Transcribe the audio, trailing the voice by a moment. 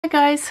Hi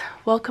guys,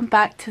 welcome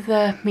back to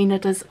the Mina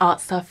Does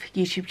Art Stuff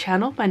YouTube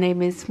channel. My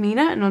name is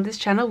Mina and on this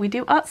channel we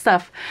do art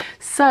stuff.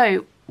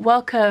 So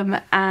welcome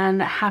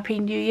and happy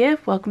new year.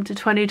 Welcome to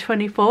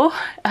 2024.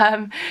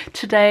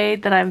 Today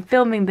that I'm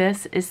filming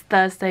this is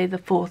Thursday the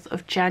 4th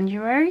of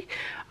January.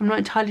 I'm not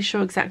entirely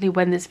sure exactly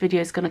when this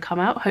video is going to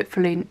come out.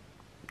 Hopefully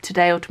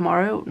today or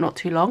tomorrow, not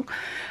too long.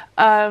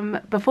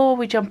 Before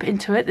we jump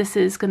into it, this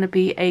is going to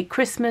be a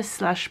Christmas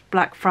slash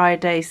Black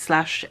Friday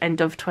slash end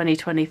of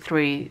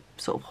 2023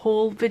 sort of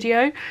haul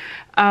video.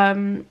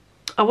 I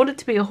want it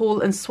to be a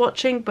haul and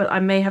swatching, but I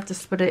may have to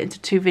split it into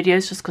two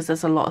videos just because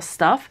there's a lot of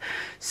stuff,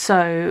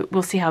 so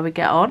we'll see how we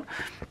get on.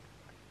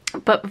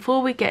 But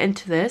before we get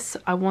into this,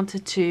 I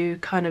wanted to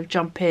kind of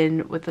jump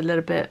in with a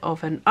little bit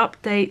of an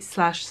update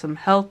slash some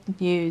health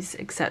news,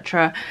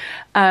 etc.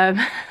 I've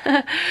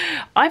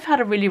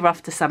had a really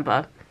rough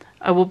December.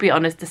 I will be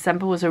honest,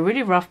 December was a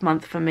really rough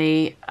month for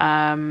me.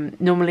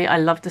 Normally I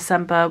love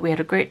December, we had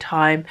a great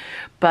time,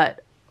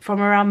 but from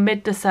around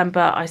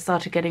mid-December I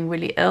started getting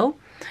really ill.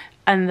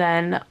 And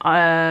then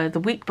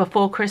the week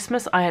before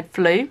Christmas I had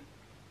flu,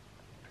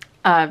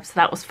 so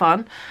that was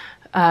fun.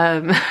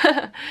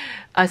 I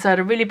had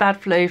a really bad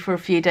flu for a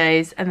few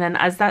days, and then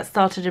as that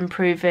started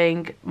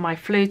improving, my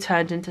flu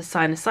turned into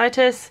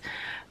sinusitis,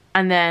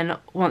 and then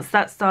once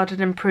that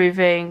started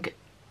improving,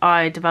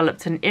 I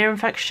developed an ear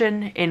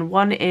infection in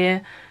one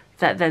ear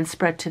that then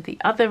spread to the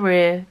other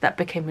ear. That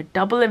became a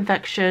double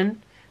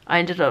infection. I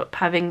ended up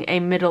having a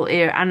middle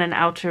ear and an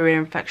outer ear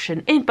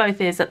infection in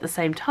both ears at the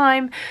same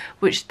time,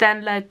 which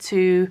then led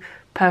to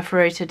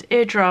perforated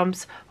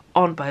eardrums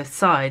on both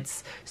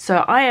sides. So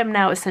I am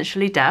now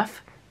essentially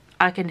deaf.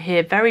 I can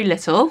hear very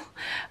little.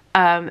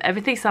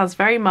 Everything sounds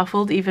very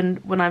muffled. Even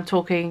when I'm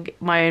talking,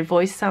 my own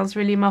voice sounds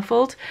really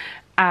muffled.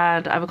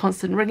 And I have a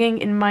constant ringing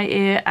in my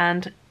ear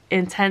and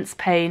intense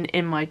pain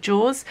in my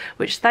jaws,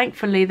 which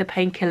thankfully the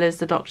painkillers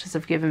the doctors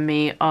have given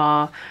me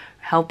are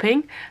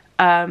helping.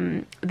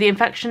 The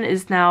infection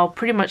is now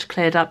pretty much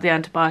cleared up. The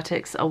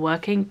antibiotics are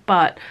working,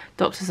 but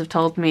doctors have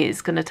told me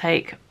it's going to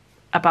take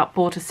about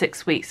 4 to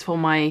 6 weeks for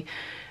my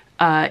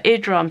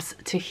eardrums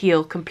to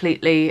heal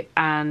completely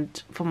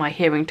and for my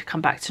hearing to come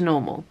back to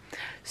normal.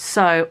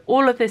 So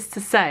all of this to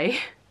say,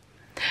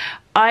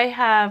 I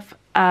have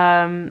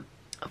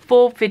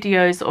 4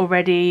 videos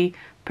already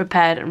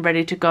prepared and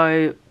ready to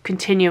go,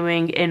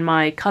 continuing in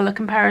my colour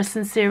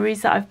comparison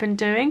series that I've been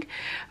doing.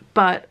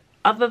 But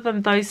other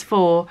than those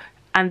 4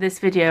 and this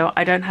video,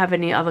 I don't have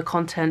any other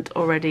content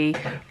already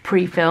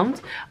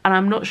pre-filmed, and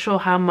I'm not sure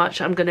how much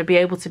I'm going to be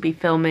able to be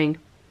filming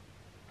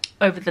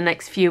over the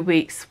next few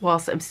weeks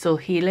whilst I'm still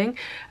healing.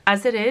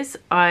 As it is,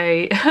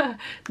 I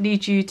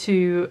need you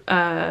to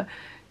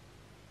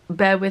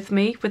bear with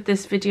me with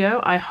this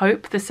video. I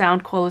hope the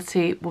sound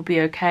quality will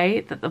be okay,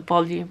 that the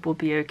volume will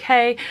be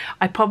okay.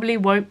 I probably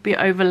won't be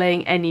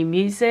overlaying any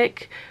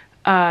music,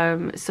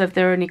 so if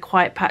there are any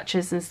quiet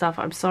patches and stuff,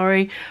 I'm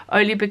sorry,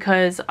 only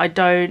because I'm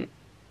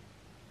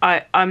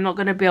not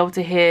going to be able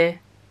to hear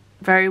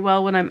very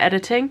well when I'm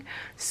editing.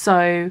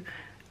 So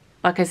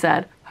like I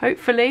said,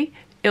 hopefully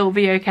it'll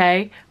be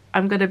okay.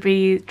 I'm going to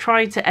be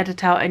trying to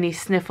edit out any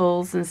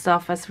sniffles and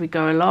stuff as we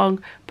go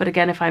along, but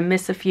again, if I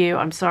miss a few,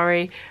 I'm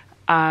sorry.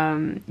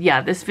 Yeah,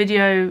 this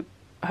video,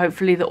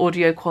 hopefully the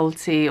audio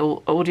quality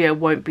or audio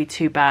won't be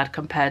too bad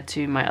compared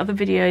to my other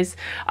videos.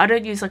 I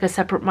don't use like a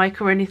separate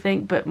mic or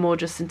anything, but more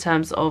just in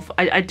terms of,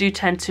 I do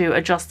tend to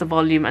adjust the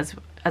volume as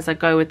I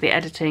go with the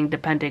editing,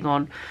 depending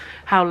on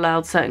how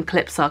loud certain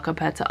clips are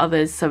compared to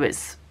others, so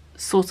it's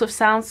sort of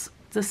sounds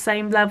the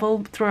same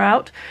level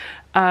throughout.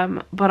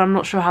 But I'm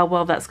not sure how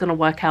well that's going to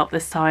work out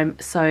this time.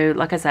 So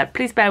like I said,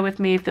 please bear with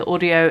me if the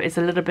audio is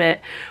a little bit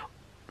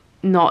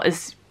not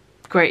as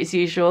great as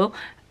usual.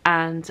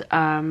 And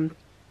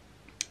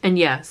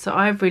yeah, so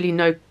I have really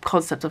no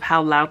concept of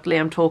how loudly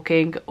I'm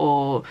talking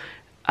or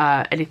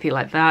anything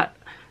like that.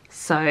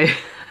 So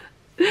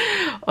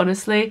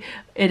honestly,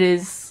 it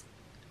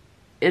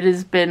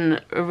has been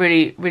a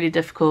really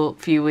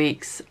difficult few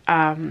weeks.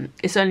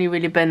 It's only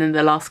really been in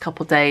the last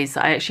couple of days.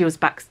 I actually was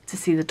back to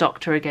see the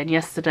doctor again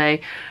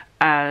yesterday.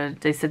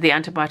 They said the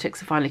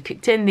antibiotics have finally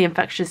kicked in, the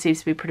infection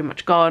seems to be pretty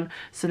much gone,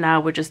 so now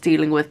we're just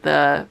dealing with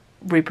the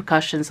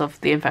repercussions of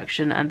the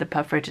infection and the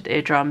perforated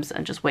eardrums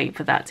and just waiting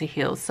for that to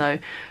heal. So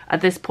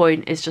at this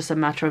point it's just a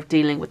matter of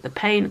dealing with the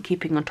pain,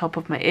 keeping on top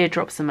of my ear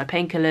drops and my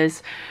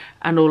painkillers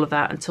and all of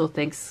that until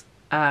things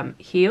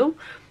heal.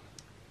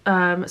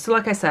 So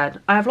like I said,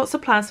 I have lots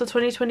of plans for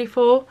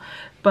 2024,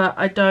 but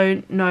I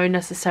don't know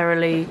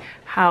necessarily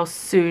how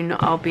soon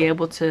I'll be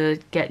able to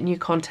get new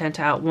content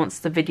out once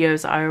the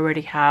videos I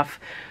already have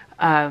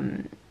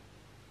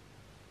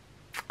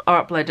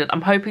are uploaded.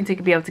 I'm hoping to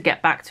be able to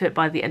get back to it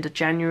by the end of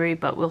January,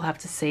 but we'll have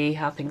to see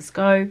how things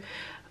go.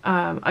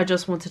 I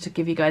just wanted to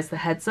give you guys the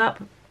heads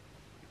up,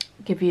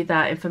 give you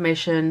that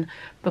information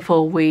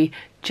before we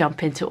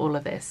jump into all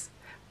of this.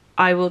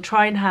 I will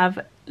try and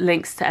have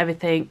links to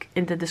everything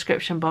in the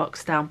description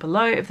box down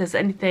below. If there's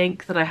anything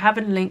that I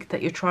haven't linked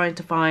that you're trying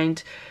to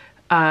find,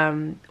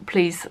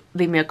 please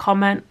leave me a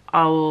comment.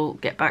 I'll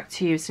get back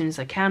to you as soon as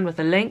I can with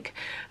a link.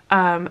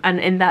 And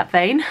in that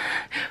vein,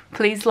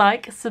 please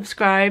like,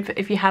 subscribe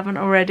if you haven't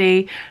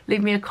already,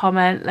 leave me a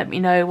comment, let me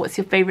know what's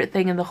your favorite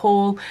thing in the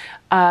haul.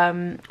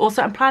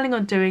 Also, I'm planning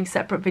on doing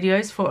separate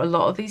videos for a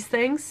lot of these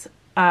things,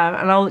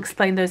 and I'll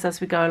explain those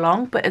as we go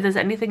along. But if there's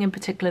anything in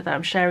particular that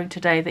I'm sharing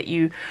today that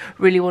you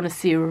really want to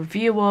see a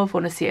review of,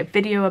 want to see a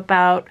video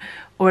about,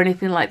 or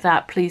anything like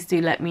that, please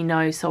do let me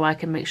know so I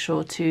can make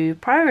sure to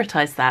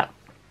prioritize that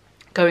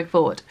going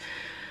forward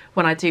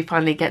when I do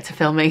finally get to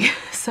filming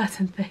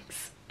certain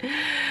things.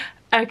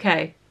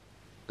 Okay,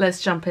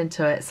 let's jump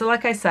into it. So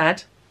like I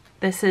said,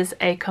 this is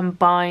a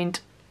combined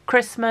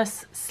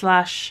Christmas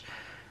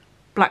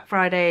 / Black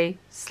Friday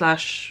 /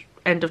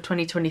 end of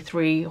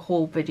 2023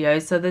 haul video.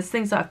 So there's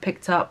things that I've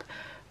picked up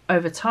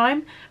over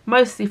time,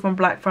 mostly from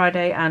Black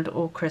Friday and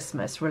or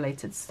Christmas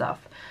related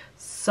stuff.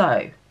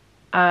 So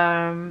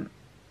I'm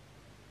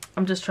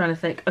just trying to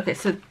think. Okay,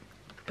 so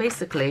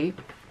basically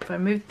if I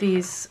move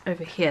these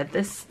over here,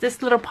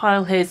 this little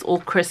pile here is all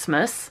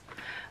Christmas,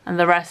 and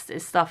the rest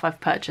is stuff I've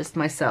purchased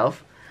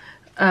myself.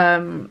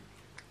 So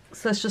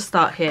let's just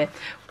start here.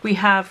 We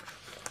have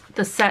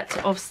the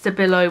set of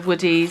Stabilo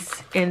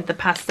Woodies in the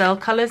pastel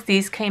colours.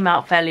 These came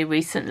out fairly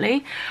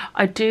recently.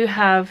 I do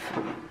have,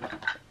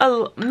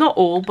 not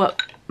all,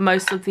 but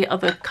most of the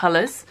other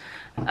colours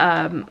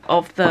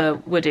of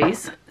the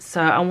Woodies.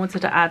 So I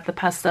wanted to add the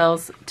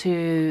pastels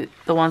to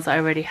the ones I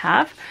already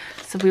have.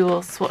 So we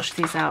will swatch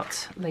these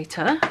out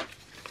later.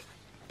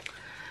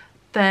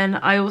 Then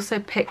I also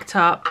picked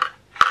up,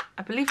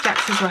 I believe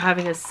Jackson's were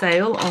having a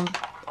sale on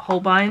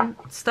Holbein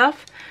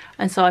stuff,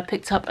 and so I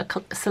picked up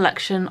a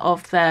selection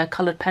of their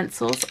coloured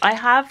pencils. I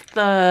have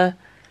the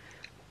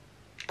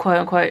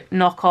quote-unquote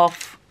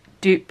knockoff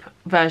dupe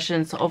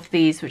versions of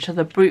these, which are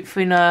the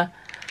Brutfuner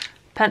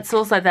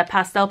pencils, like their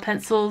pastel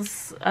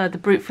pencils. The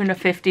Brutfuner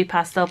 50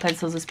 pastel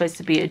pencils are supposed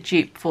to be a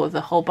dupe for the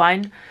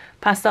Holbein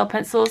pastel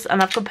pencils,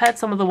 and I've compared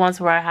some of the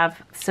ones where I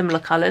have similar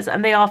colours,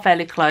 and they are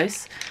fairly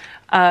close.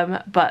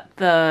 But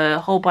the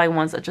Holbein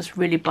ones are just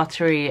really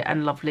buttery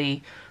and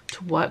lovely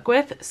to work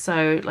with.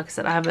 So like I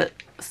said, I have a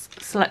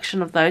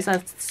selection of those. I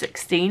have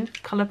 16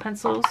 colour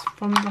pencils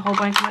from the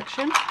Holbein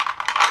collection.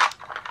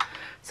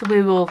 So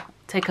we will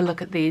take a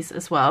look at these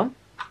as well.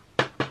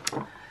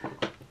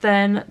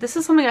 Then this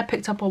is something I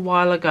picked up a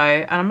while ago,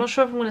 and I'm not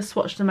sure if I'm going to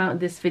swatch them out in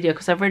this video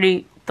because I've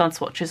already done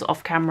swatches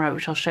off camera,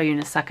 which I'll show you in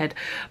a second.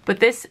 But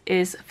this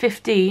is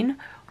 15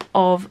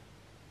 of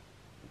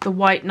the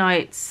White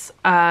Knight's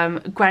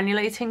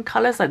granulating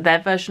colours, like their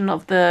version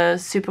of the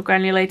super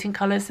granulating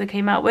colours they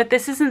came out with.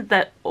 This isn't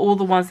that all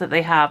the ones that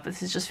they have,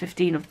 this is just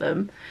 15 of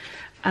them,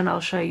 and I'll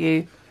show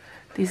you.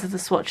 These are the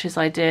swatches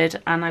I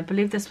did, and I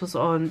believe this was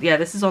on, yeah,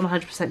 this is on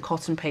 100%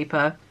 cotton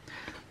paper,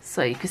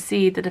 so you can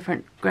see the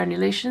different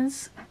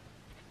granulations.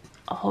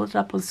 I'll hold it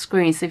up on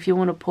screen, so if you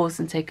want to pause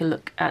and take a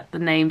look at the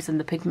names and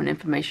the pigment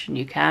information,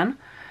 you can.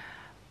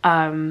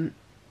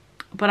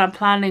 But I'm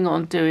planning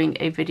on doing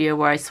a video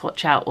where I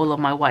swatch out all of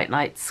my White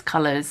Knight's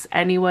colours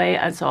anyway,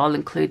 and so I'll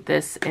include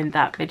this in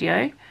that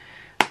video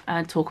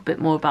and talk a bit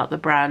more about the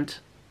brand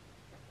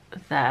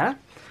there.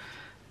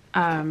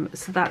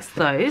 So that's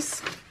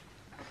those.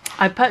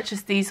 I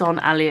purchased these on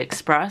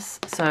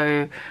AliExpress,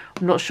 so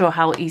I'm not sure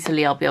how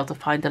easily I'll be able to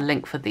find a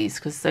link for these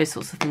because those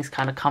sorts of things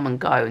kind of come and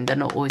go and they're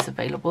not always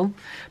available.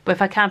 But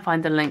if I can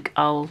find a link,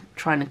 I'll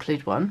try and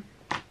include one.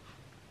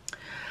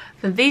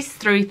 So these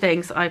three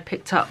things I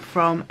picked up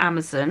from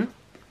Amazon.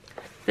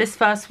 This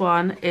first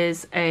one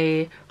is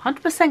a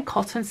 100%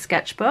 cotton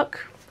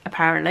sketchbook,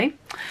 apparently.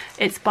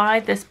 It's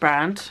by this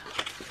brand,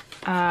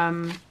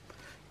 Tumuata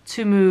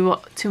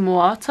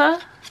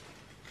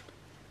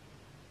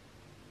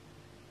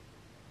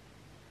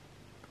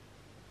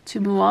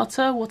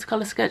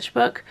watercolor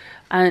sketchbook,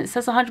 and it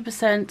says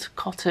 100%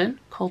 cotton,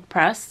 cold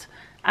pressed,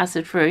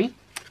 acid free,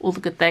 all the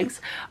good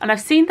things. And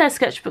I've seen their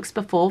sketchbooks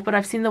before, but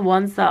I've seen the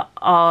ones that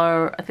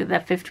are, I think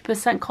they're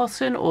 50%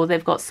 cotton, or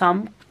they've got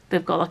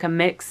like a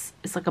mix,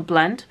 it's like a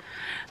blend.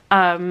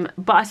 But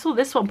I saw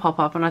this one pop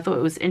up and I thought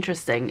it was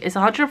interesting. It's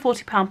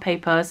 140-pound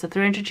paper, so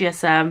 300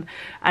 GSM,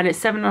 and it's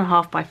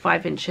 7.5 by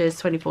 5 inches,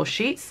 24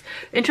 sheets.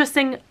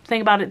 Interesting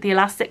thing about it, the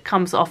elastic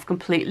comes off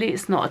completely,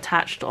 it's not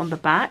attached on the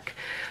back.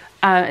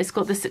 It's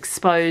got this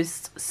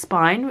exposed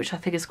spine, which I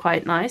think is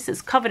quite nice.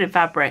 It's covered in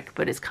fabric,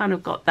 but it's kind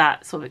of got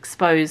that sort of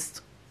exposed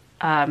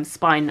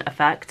spine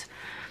effect.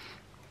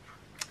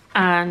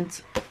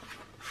 And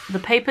the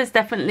paper is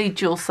definitely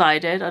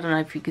dual-sided. I don't know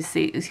if you can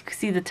see. You can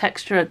see the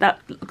texture.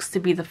 That looks to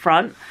be the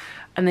front,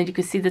 and then you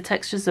can see the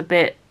texture's a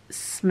bit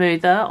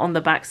smoother on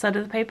the back side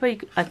of the paper.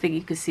 I think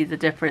you can see the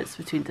difference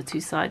between the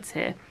two sides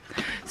here.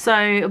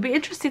 So it'll be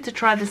interesting to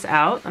try this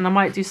out, and I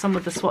might do some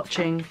of the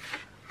swatching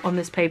on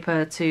this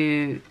paper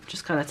to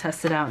just kind of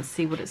test it out and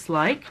see what it's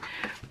like.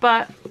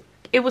 But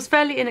it was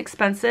fairly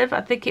inexpensive.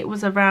 I think it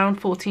was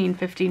around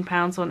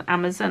 £14–15 on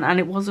Amazon, and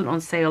it wasn't on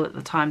sale at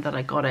the time that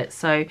I got it.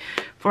 So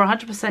for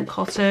 100%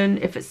 cotton,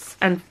 if it's,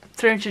 and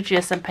 300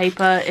 GSM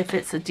paper, if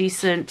it's a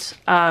decent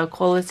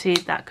quality,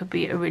 that could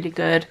be a really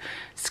good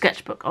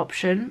sketchbook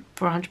option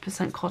for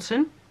 100%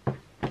 cotton.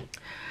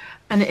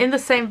 And in the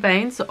same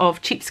veins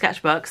of cheap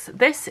sketchbooks,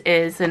 this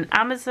is an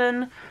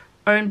Amazon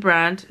own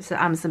brand. It's an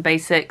Amazon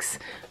Basics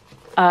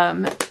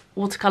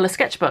watercolor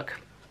sketchbook.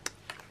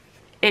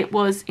 It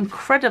was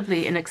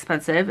incredibly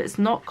inexpensive. It's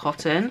not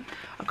cotton.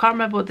 I can't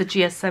remember what the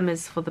GSM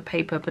is for the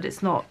paper, but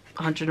it's not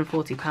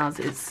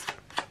 £140.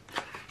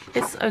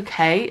 It's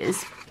okay.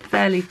 It's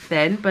fairly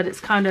thin, but it's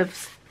kind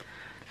of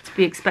to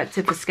be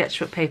expected for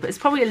sketchbook paper. It's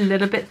probably a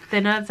little bit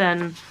thinner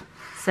than,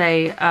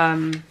 say,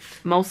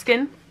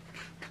 moleskin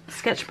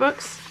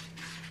sketchbooks.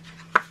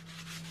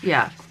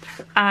 Yeah.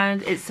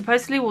 And it's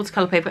supposedly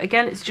watercolor paper.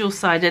 Again, it's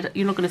dual-sided.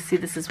 You're not going to see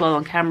this as well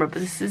on camera,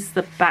 but this is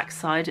the back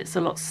side. It's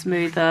a lot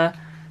smoother,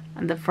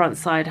 and the front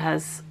side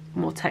has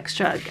more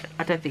texture.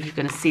 I don't think you're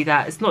going to see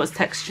that. It's not as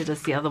textured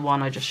as the other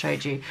one I just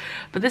showed you.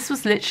 But this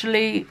was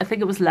literally, I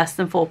think it was less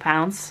than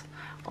 £4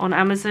 on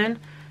Amazon.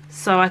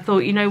 So I thought,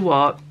 you know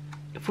what,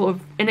 for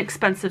an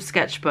inexpensive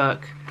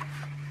sketchbook,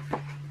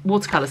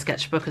 watercolor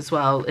sketchbook as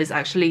well, is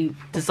actually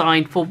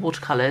designed for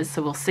watercolors,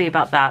 so we'll see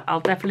about that.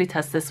 I'll definitely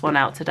test this one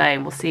out today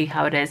and we'll see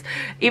how it is.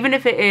 Even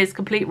if it is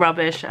complete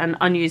rubbish and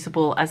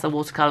unusable as a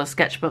watercolor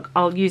sketchbook,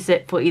 I'll use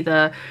it for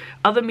either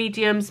other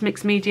mediums,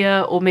 mixed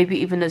media, or maybe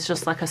even as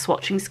just like a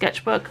swatching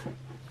sketchbook.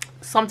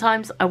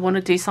 Sometimes I want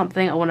to do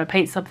something, I want to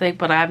paint something,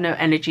 but I have no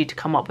energy to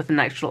come up with an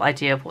actual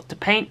idea of what to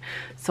paint.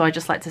 So I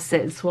just like to sit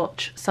and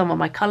swatch some of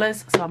my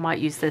colours. So I might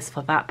use this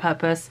for that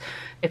purpose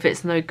if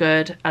it's no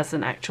good as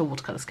an actual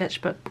watercolour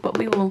sketchbook. But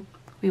we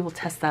will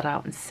test that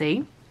out and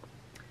see.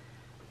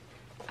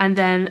 And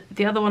then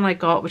the other one I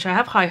got, which I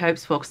have high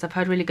hopes for because I've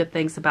heard really good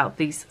things about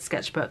these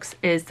sketchbooks,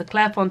 is the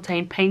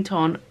Clairefontaine Paint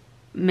On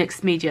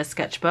Mixed Media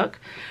Sketchbook.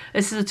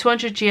 This is a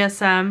 200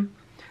 GSM,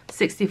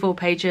 64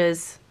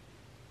 pages,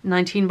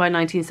 19 by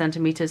 19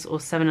 centimeters or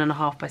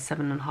 7.5 by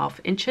 7.5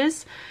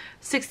 inches,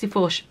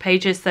 64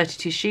 pages,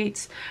 32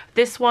 sheets.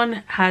 This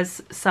one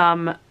has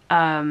some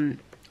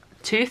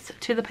tooth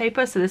to the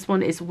paper, so this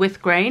one is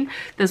with grain.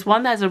 There's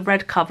one that has a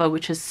red cover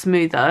which is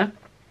smoother,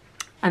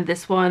 and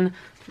this one,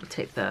 I'll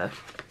take the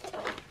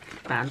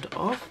band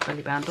off,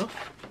 belly band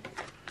off.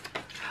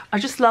 I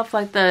just love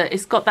like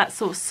it's got that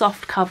sort of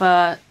soft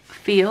cover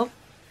feel.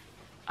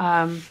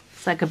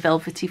 It's like a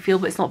velvety feel,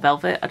 but it's not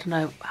velvet. I don't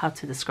know how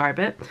to describe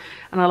it.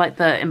 And I like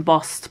the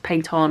embossed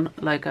Paint On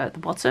logo at the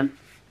bottom.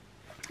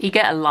 You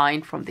get a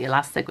line from the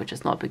elastic, which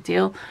is not a big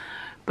deal.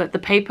 But the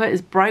paper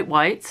is bright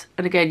white.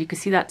 And again, you can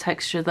see that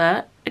texture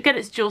there. Again,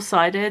 it's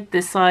dual-sided.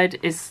 This side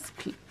is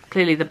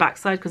clearly the back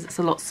side because it's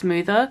a lot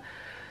smoother.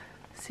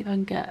 Let's see if I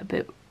can get a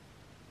bit...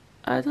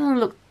 it doesn't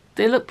look...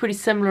 They look pretty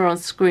similar on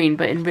screen,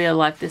 but in real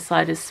life, this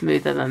side is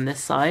smoother than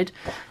this side.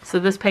 So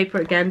this paper,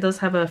 again, does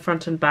have a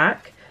front and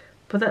back.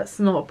 But that's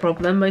not a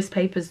problem. Most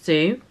papers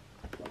do.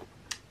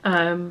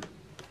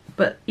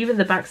 But even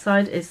the back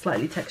side is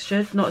slightly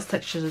textured. Not as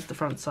textured as the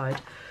front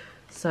side.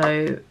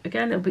 So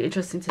again, it'll be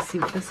interesting to see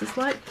what this is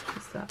like.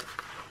 What's that?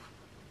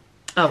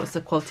 Oh, it's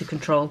a quality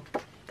control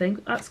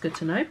thing. That's good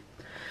to know.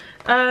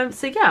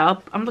 So yeah,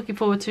 I'm looking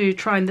forward to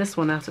trying this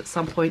one out at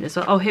some point as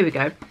well. Oh, here we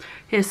go.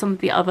 Here's some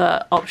of the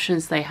other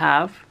options they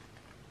have.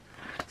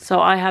 So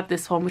I have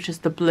this one, which is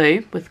the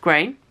blue with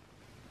grain.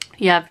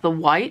 You have the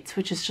white,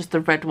 which is just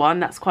the red one.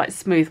 That's quite a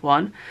smooth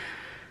one.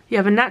 You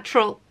have a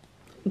natural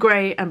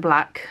grey and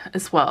black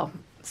as well.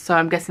 So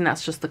I'm guessing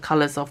that's just the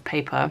colours of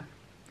paper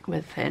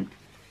within.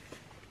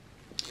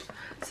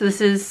 So this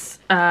is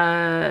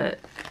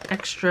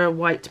extra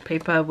white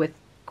paper with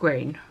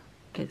grain,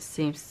 it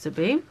seems to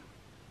be.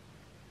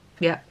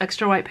 Yeah,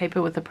 extra white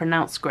paper with a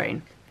pronounced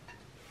grain.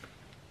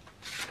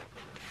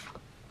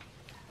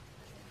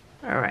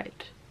 All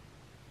right.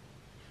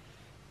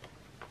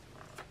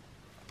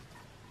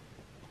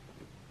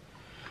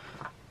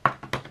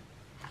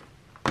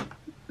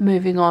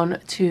 Moving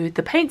on to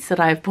the paints that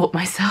I've bought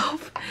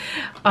myself.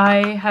 I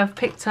have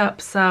picked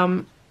up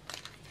some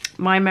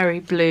My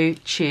Merry Blue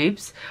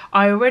tubes.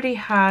 I already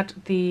had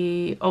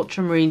the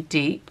Ultramarine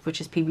Deep,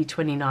 which is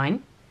PB29.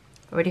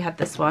 I already had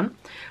this one.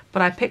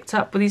 But I picked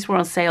up, well, these were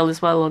on sale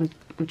as well on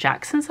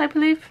Jackson's, I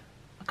believe.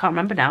 I can't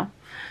remember now.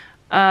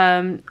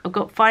 I've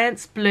got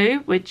Faience Blue,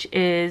 which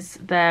is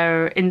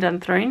their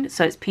Indent Throne,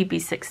 so it's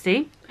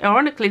PB60.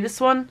 Ironically, this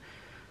one...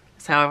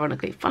 So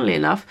ironically, funnily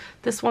enough,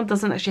 this one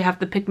doesn't actually have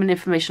the pigment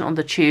information on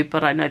the tube,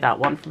 but I know that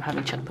one from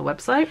having checked the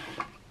website.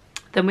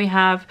 Then we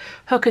have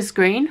Hooker's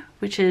Green,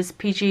 which is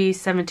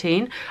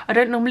PG17. I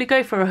don't normally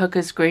go for a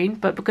Hooker's Green,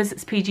 but because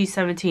it's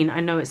PG17,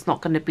 I know it's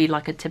not going to be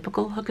like a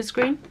typical Hooker's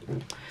Green.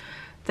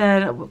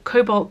 Then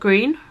Cobalt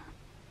Green,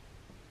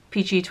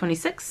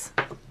 PG26.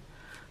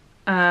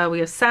 We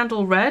have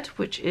Sandal Red,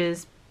 which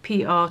is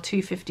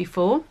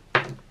PR254.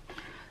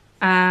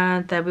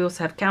 And then we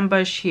also have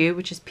Gamboge Hue,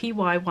 which is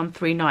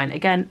PY139.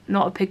 Again,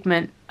 not a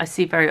pigment I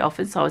see very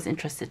often, so I was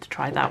interested to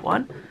try that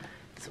one.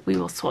 So we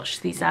will swatch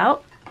these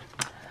out.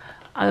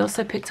 I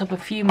also picked up a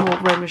few more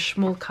Roma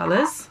Schmall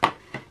colours.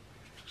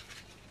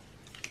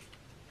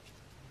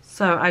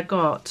 So I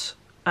got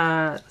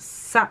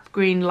Sap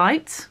Green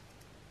Light.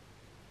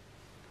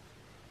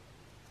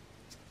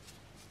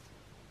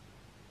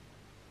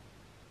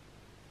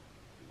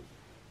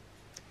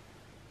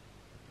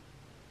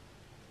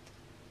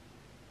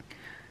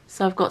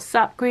 So I've got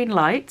Sap Green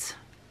Light,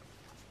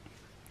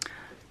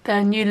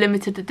 their new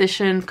limited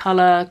edition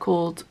colour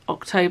called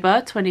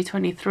October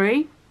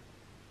 2023.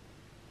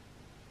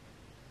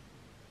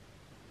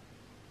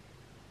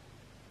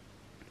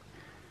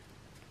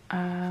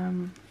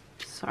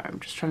 Sorry, I'm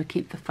just trying to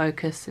keep the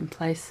focus in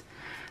place.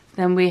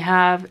 Then we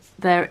have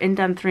their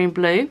Indanthrene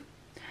Blue.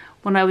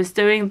 When I was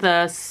doing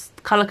the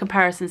colour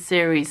comparison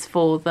series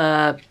for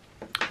the,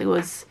 I think it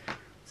was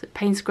it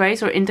Payne's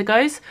Greys or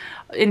Indigos?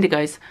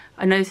 Indigos.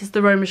 I noticed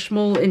the Roma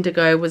Schmall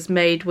Indigo was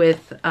made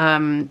with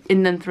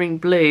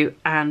Indanthrene Blue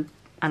and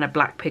a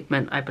black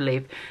pigment, I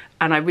believe.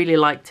 And I really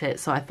liked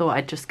it, so I thought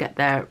I'd just get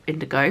their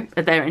Indigo,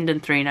 their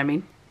Indanthrene, I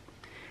mean.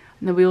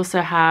 And then we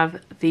also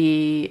have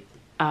the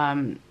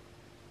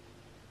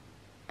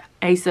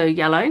Azo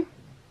Yellow.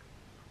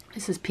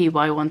 This is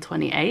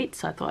PY128,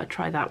 so I thought I'd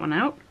try that one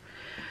out.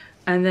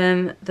 And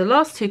then the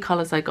last two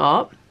colours I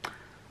got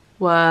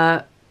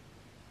were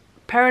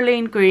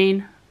Perylene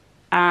Green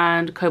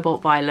and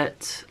Cobalt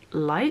Violet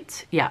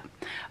Light. Yeah,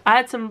 I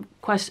had some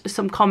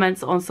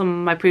comments on some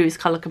of my previous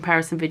colour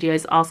comparison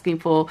videos asking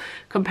for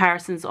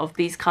comparisons of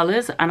these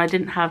colours, and I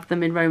didn't have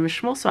them in Roma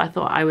Schmall, so I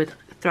thought I would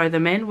throw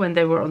them in when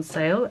they were on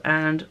sale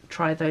and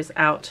try those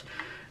out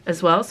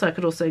as well, so I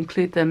could also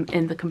include them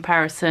in the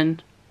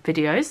comparison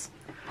videos.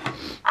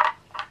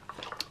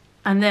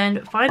 And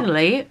then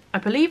finally, I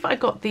believe I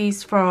got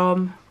these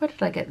from, where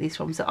did I get these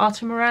from? Is it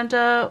Art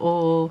Miranda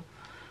or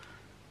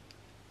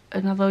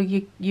another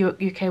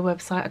UK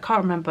website? I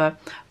can't remember.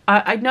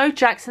 I know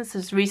Jackson's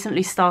has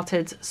recently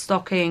started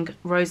stocking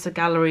Rosa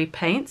Gallery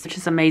paints, which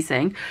is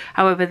amazing.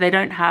 However, they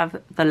don't have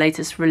the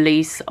latest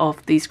release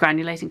of these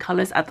granulating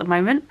colours at the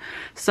moment.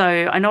 So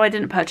I know I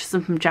didn't purchase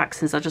them from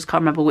Jackson's. I just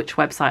can't remember which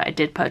website I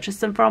did purchase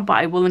them from, but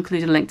I will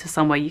include a link to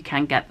somewhere you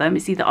can get them.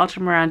 It's either Art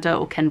Miranda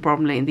or Ken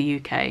Bromley in the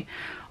UK.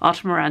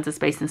 Art Miranda is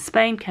based in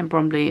Spain, Ken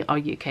Bromley are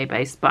UK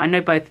based, but I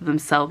know both of them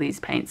sell these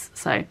paints.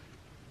 So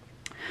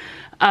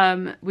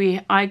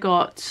I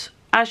got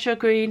Azure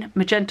Green,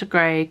 Magenta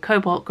Grey,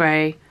 Cobalt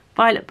Grey,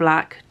 Violet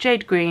Black,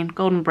 Jade Green,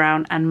 Golden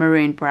Brown and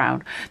Maroon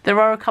Brown.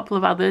 There are a couple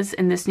of others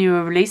in this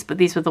newer release, but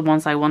these were the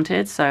ones I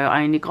wanted, so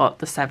I only got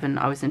the 7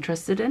 I was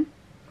interested in.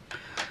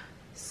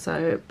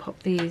 So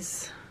pop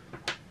these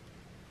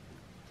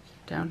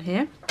down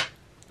here.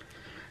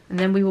 And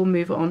then we will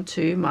move on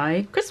to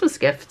my Christmas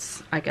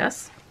gifts, I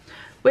guess,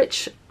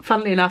 which,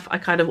 funnily enough, I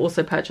kind of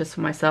also purchased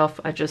for myself.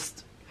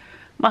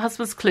 My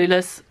husband's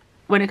clueless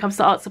when it comes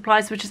to art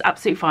supplies, which is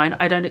absolutely fine.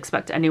 I don't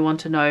expect anyone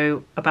to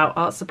know about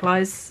art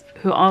supplies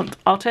who aren't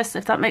artists,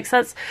 if that makes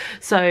sense.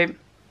 So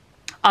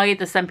I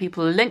either send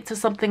people a link to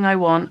something I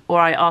want, or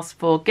I ask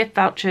for gift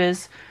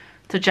vouchers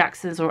to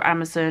Jackson's or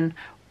Amazon,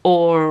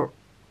 or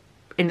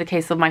in the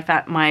case of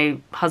my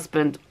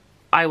husband,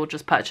 I will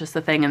just purchase the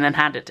thing and then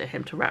hand it to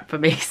him to wrap for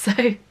me. So,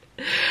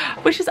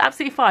 which is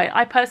absolutely fine.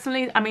 I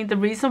personally, I mean, the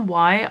reason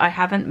why I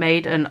haven't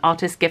made an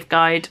artist gift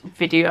guide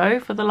video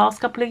for the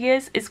last couple of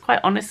years is, quite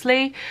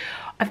honestly,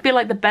 I feel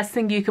like the best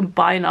thing you can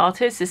buy an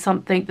artist is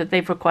something that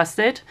they've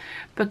requested,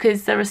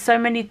 because there are so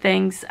many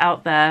things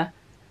out there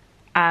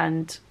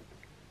and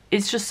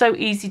it's just so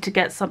easy to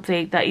get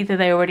something that either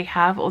they already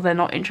have or they're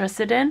not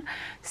interested in.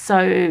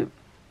 So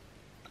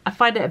I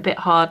find it a bit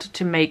hard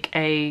to make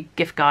a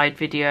gift guide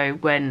video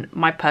when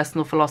my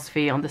personal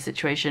philosophy on the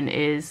situation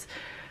is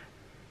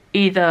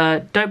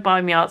either don't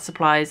buy me art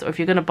supplies, or if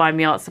you're going to buy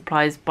me art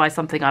supplies, buy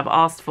something I've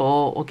asked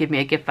for, or give me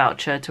a gift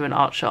voucher to an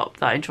art shop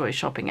that I enjoy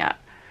shopping at.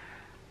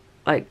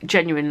 Like,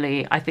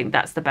 genuinely, I think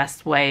that's the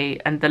best way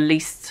and the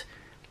least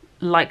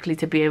likely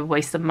to be a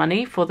waste of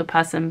money for the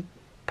person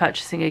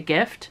purchasing a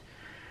gift.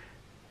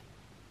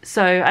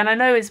 So, and I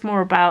know it's more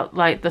about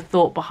like the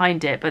thought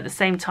behind it, but at the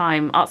same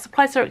time, art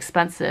supplies are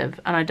expensive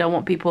and I don't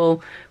want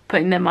people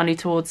putting their money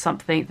towards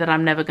something that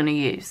I'm never going to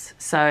use.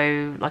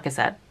 So, like I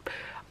said,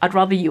 I'd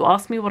rather you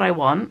ask me what I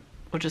want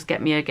or just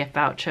get me a gift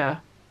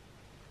voucher.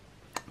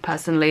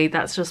 Personally,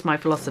 that's just my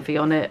philosophy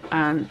on it,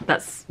 and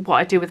that's what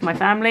I do with my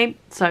family.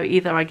 So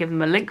either I give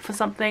them a link for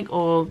something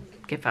or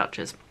gift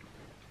vouchers.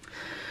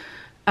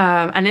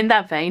 And in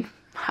that vein,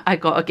 I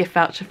got a gift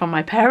voucher from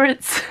my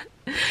parents.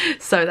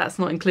 So that's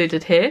not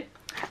included here.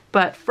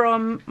 But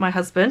from my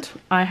husband,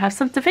 I have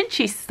some Da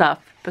Vinci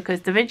stuff,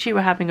 because Da Vinci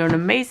were having an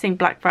amazing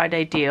Black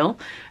Friday deal.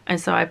 And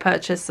so I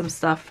purchased some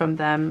stuff from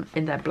them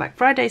in their Black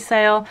Friday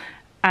sale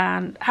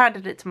and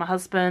handed it to my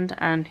husband,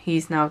 and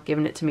he's now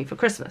given it to me for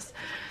Christmas.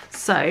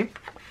 So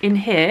in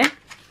here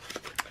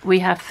we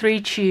have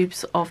 3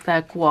 tubes of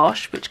their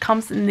gouache, which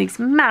comes in these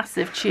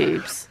massive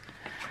tubes.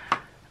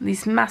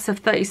 These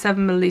massive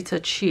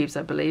 37ml tubes,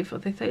 I believe. Are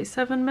they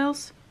 37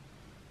 mils?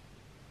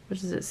 What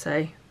does it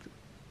say?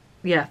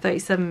 Yeah,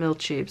 37ml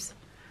tubes.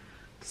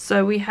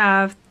 So we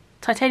have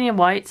titanium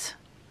white,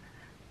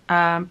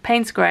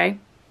 Payne's Grey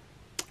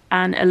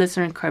and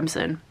alizarin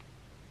crimson.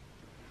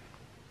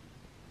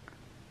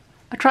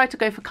 I tried to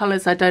go for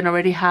colours I don't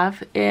already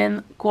have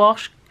in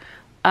gouache,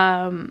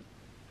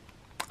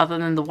 other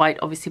than the white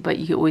obviously, but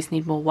you always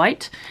need more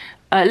white.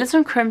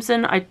 Alizarin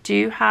crimson I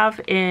do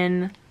have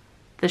in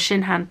the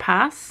Shinhan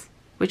Pass,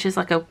 which is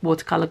like a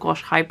watercolour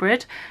gouache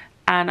hybrid,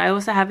 And I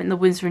also have it in the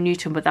Winsor &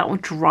 Newton, but that one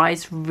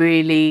dries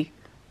really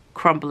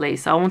crumbly.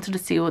 So I wanted to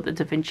see what the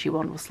Da Vinci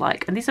one was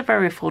like. And these are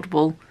very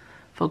affordable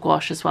for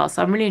gouache as well.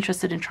 So I'm really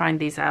interested in trying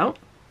these out.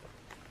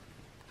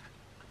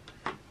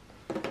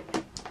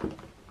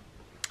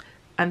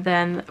 And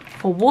then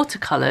for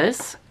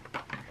watercolors,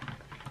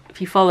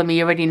 if you follow me,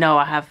 you already know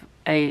I have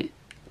a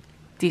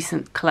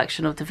decent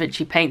collection of Da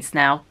Vinci paints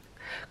now.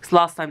 Because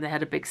last time they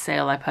had a big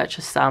sale, I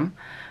purchased some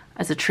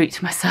as a treat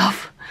to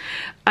myself.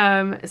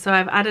 So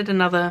I've added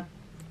another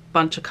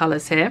bunch of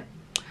colors here.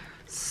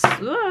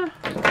 So,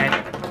 okay.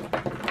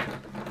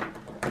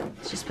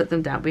 Let's just put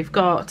them down. We've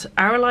got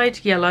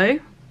Arylite Yellow,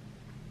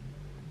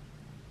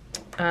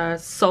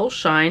 Soul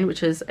Shine,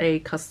 which is a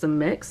custom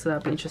mix, so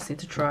that'll be interesting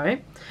to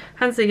try.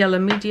 Hansa Yellow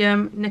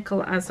Medium,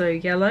 Nickel Azo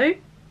Yellow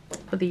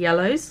for the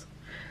yellows.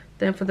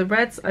 Then for the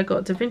reds, I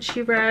got Da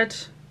Vinci Red,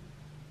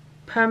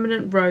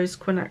 Permanent Rose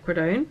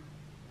Quinacridone.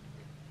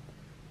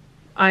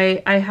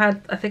 I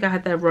think I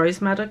had their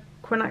Rose Madder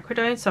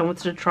Quinacridone, so I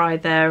wanted to try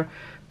their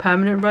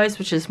Permanent Rose,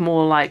 which is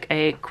more like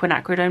a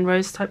quinacridone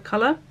rose type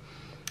colour.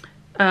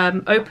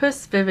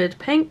 Opus Vivid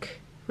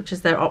Pink, which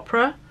is their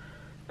Opera.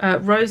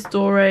 Rose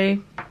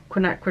Doré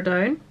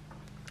Quinacridone.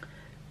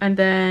 And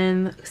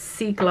then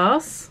Sea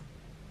Glass,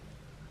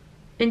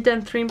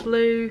 Indanthrene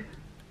Blue,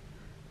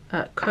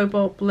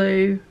 Cobalt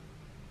Blue,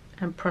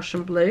 and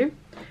Prussian Blue.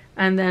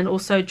 And then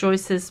also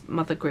Joyce's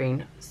Mother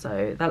Green.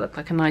 So that looked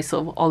like a nice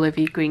sort of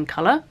olivey green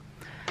colour.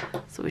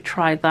 So we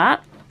tried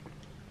that.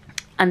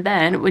 And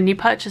then when you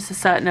purchase a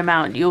certain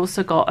amount, you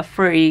also got a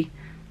free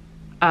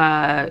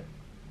like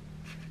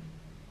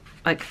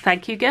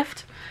thank you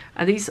gift.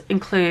 And these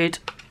include,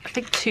 I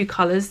think, two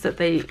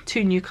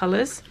new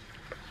colours.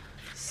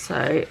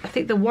 So I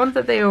think the one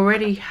that they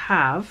already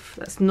have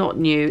that's not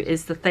new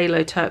is the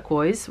Phthalo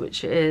Turquoise,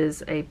 which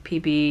is a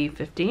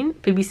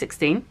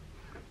PB16.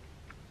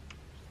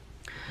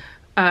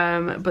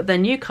 But their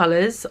new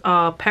colours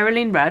are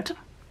Perylene Red,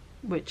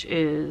 which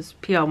is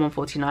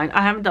PR149.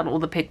 I haven't done all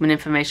the pigment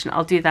information.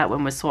 I'll do that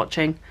when we're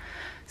swatching.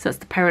 So that's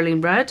the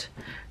Perylene Red.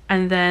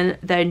 And then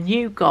their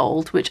new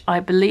gold, which I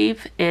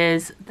believe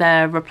is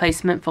their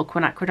replacement for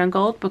quinacridone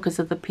gold because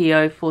of the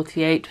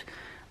PO48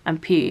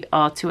 and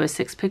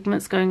PR206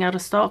 pigments going out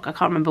of stock. I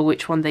can't remember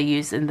which one they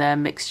use in their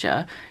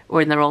mixture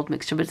or in their old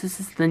mixture, but this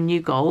is the new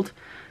gold.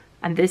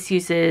 And this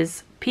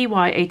uses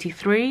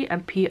PY83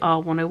 and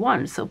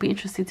PR101. So it'll be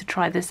interesting to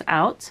try this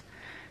out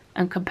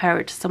and compare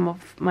it to some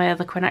of my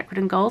other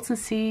quinacridone golds and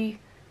see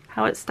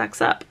how it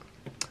stacks up.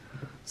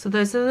 So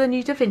those are the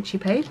new Da Vinci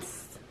paints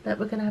that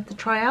we're going to have to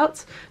try out.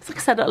 So like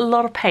I said, a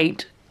lot of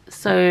paint,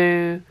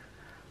 so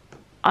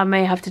I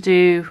may have to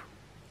do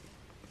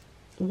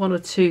one or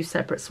two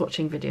separate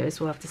swatching videos.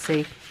 We'll have to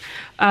see.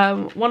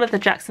 One of the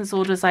Jackson's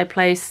orders I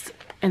placed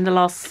in the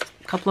last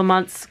couple of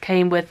months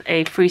came with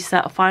a free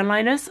set of fine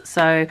liners,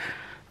 so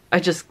I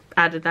just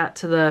added that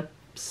to the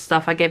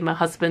stuff I gave my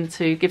husband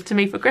to give to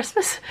me for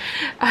Christmas.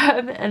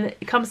 And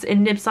it comes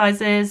in nib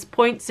sizes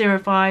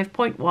 0.05,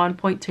 0.1,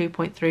 0.2,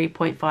 0.3,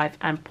 0.5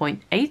 and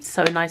 0.8,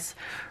 so a nice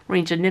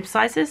range of nib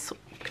sizes.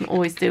 You can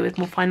always do with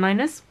more fine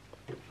liners.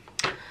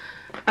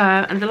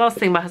 And the last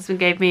thing my husband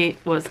gave me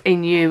was a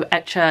new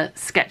Etcher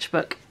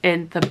sketchbook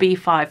in the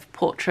B5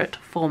 portrait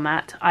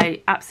format.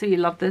 I absolutely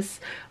love this.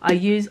 I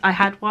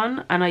had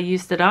one and I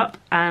used it up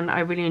and I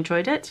really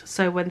enjoyed it.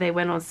 So when they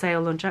went on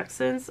sale on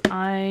Jackson's,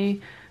 I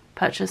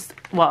purchased,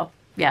 well,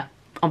 yeah,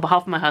 on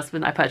behalf of my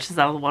husband, I purchased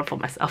another one for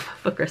myself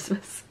for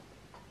Christmas.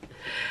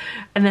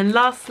 And then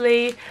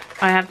lastly,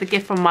 I have the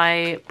gift from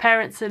my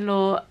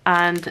parents-in-law,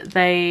 and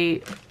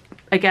they,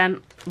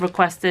 again,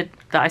 requested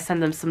that I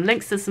send them some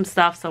links to some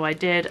stuff, so I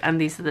did,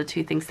 and these are the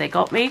two things they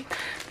got me.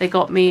 They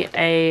got me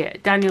a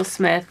Daniel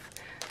Smith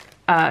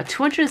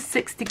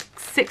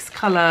 266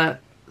 colour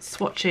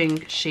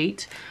swatching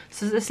sheet.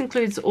 So this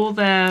includes all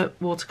their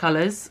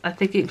watercolours. I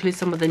think it includes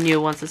some of the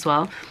newer ones as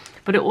well.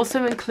 But it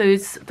also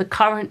includes the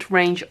current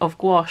range of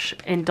gouache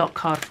in dot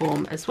card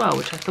form as well,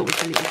 which I thought was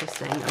really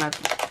interesting. And I've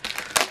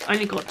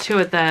only got two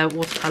of their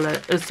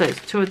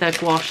two of their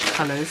gouache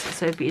colours,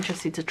 so it'd be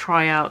interesting to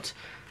try out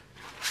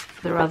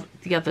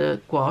the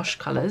other gouache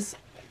colours.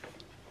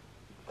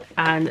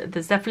 And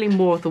there's definitely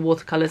more of the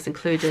watercolours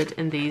included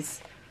in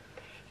these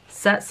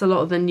sets. A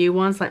lot of the new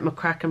ones like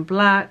McCracken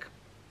Black,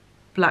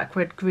 Black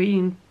Red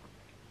Green,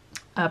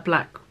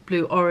 Black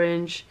Blue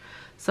Orange.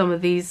 Some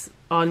of these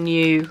are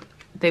new.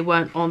 They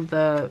weren't on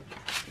the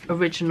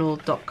original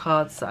dot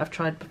cards that I've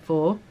tried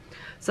before.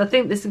 So I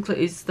think this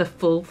includes the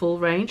full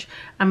range.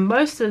 And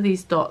most of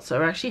these dots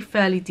are actually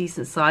fairly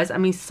decent size. I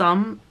mean,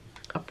 some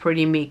are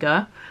pretty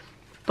meager.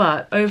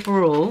 But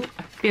overall,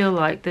 I feel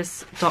like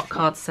this dot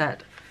card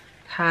set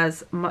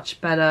has much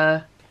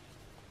better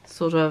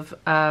sort of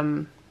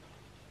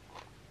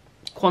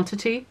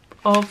quantity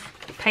of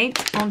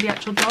paint on the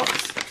actual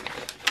dots.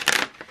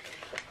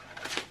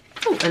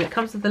 Oh, and it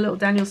comes with a little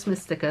Daniel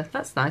Smith sticker.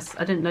 That's nice.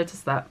 I didn't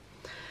notice that.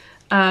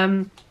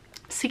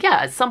 So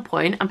yeah, at some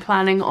point I'm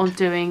planning on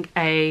doing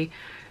a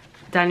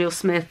Daniel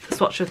Smith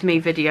swatch with me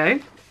video.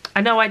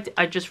 I know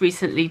I just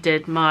recently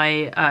did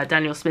my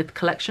Daniel Smith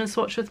collection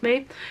swatch with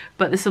me,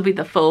 but this will be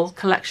the full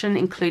collection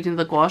including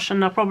the gouache,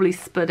 and I'll probably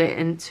split it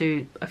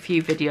into a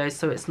few videos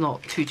so it's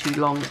not too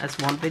long as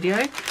one video.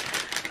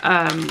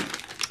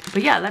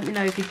 But yeah, let me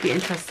know if you'd be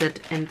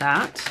interested in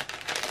that.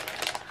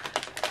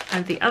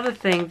 And the other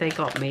thing they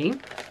got me,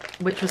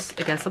 which was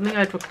again something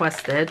I'd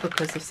requested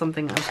because of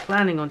something I was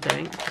planning on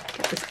doing. Just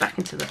get this back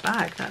into the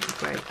bag, that'd be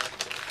great.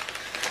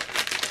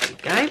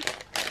 There we go.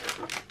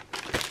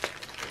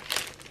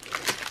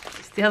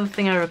 The other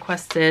thing I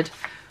requested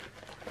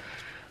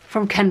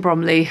from Ken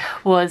Bromley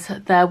was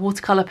their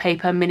watercolor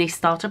paper mini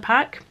starter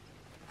pack,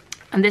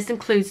 and this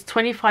includes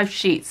 25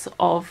 sheets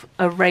of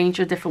a range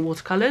of different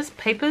watercolors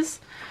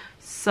papers.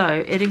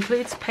 So it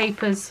includes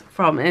papers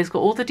from, and it's got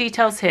all the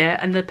details here,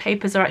 and the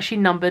papers are actually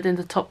numbered in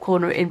the top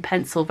corner in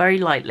pencil very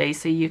lightly,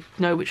 so you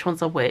know which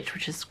ones are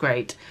which is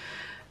great.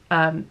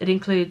 It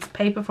includes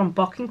paper from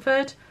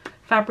Bockingford,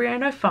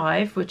 Fabriano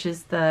 5, which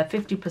is the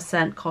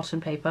 50%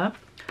 cotton paper,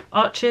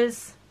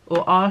 Arches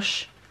or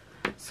Arche,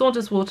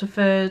 Saunders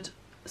Waterford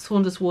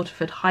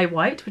High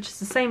White, which is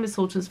the same as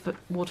Saunders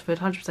Waterford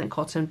 100%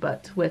 cotton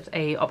but with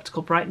a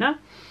optical brightener,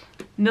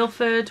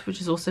 Milford, which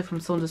is also from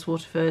Saunders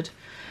Waterford,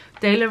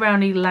 De La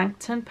Rowney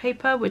Langton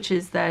paper, which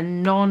is their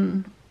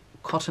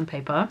non-cotton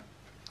paper,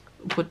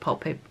 wood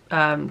pulp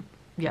paper,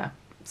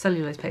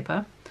 cellulose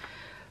paper,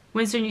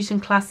 Winsor & Newton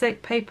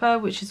Classic paper,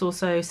 which is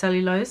also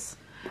cellulose,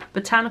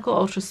 Botanical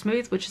Ultra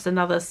Smooth, which is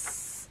another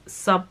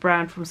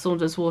sub-brand from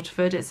Saunders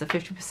Waterford. It's a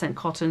 50%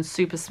 cotton,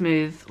 super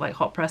smooth, like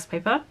hot press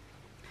paper.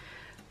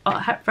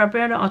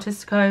 Fabriano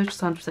Artistico, which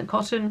is 100%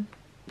 cotton.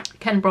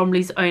 Ken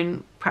Bromley's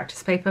own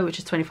practice paper, which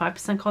is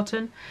 25%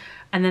 cotton.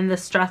 And then the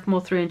Strathmore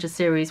 300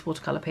 series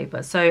watercolor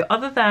paper. So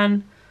other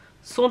than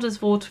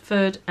Saunders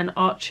Waterford and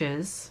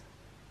Arches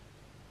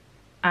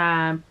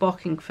and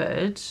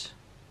Bockingford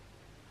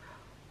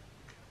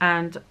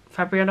and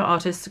Fabriano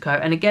Artistico,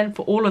 and again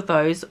for all of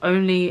those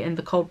only in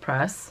the cold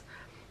press,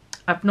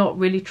 I've not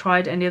really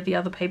tried any of the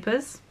other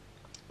papers,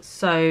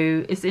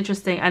 so it's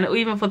interesting. And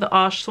even for the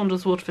Arche,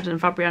 Saunders Waterford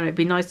and Fabriano, it'd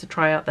be nice to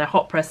try out their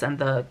hot press and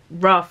the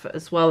rough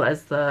as well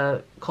as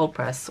the cold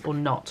press or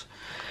not.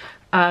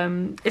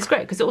 It's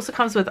great because it also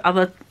comes with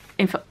a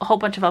whole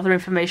bunch of other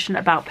information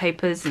about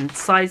papers and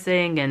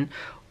sizing and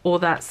all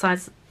that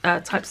size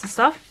types of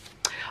stuff.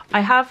 I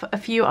have a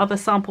few other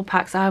sample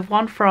packs. I have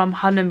one from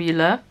Hanna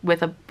Müller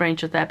with a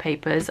range of their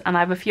papers, and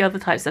I have a few other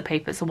types of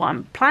papers. So what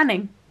I'm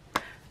planning,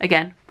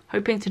 again,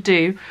 hoping to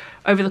do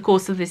over the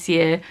course of this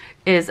year,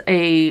 is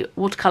a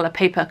watercolor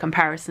paper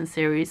comparison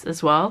series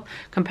as well,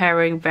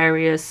 comparing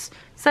various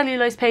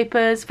cellulose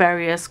papers,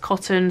 various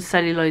cotton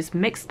cellulose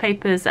mixed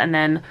papers, and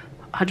then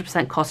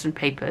 100% cotton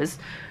papers.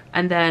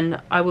 And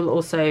then I will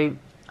also,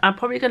 I'm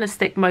probably going to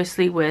stick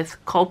mostly with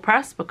cold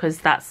press because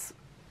that's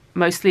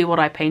mostly what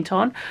I paint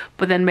on,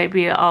 but then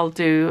maybe I'll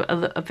do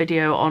a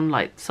video on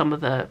like some of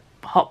the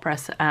hot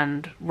press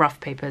and rough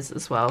papers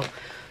as well.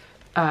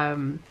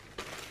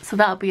 So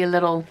that'll be a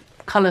little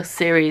color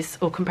series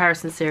or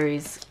comparison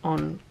series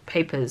on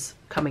papers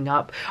coming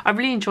up. I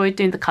really enjoyed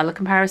doing the color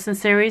comparison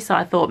series, so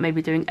I thought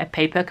maybe doing a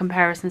paper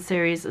comparison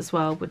series as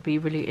well would be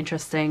really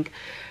interesting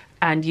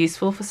and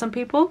useful for some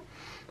people.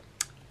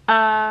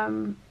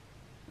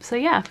 So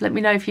yeah, let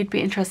me know if you'd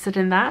be interested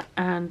in that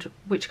and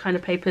which kind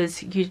of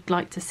papers you'd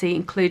like to see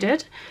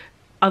included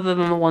other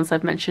than the ones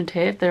I've mentioned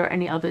here. If there are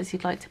any others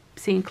you'd like to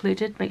see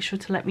included, make sure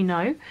to let me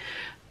know.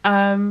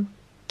 I'm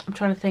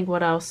trying to think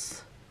what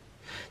else.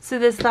 So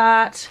there's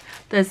that,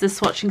 there's the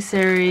swatching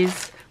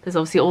series, there's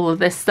obviously all of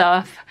this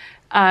stuff.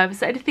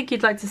 So anything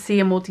you'd like to see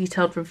a more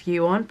detailed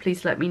review on,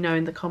 please let me know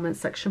in the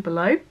comments section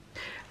below.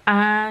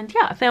 And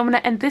yeah, I think I'm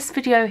going to end this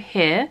video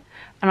here,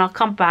 and I'll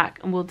come back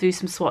and we'll do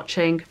some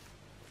swatching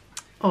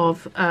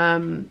of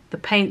the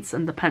paints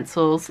and the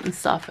pencils and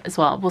stuff as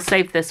well. We'll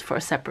save this for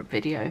a separate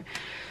video.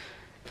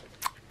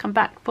 Come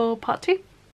back for part 2.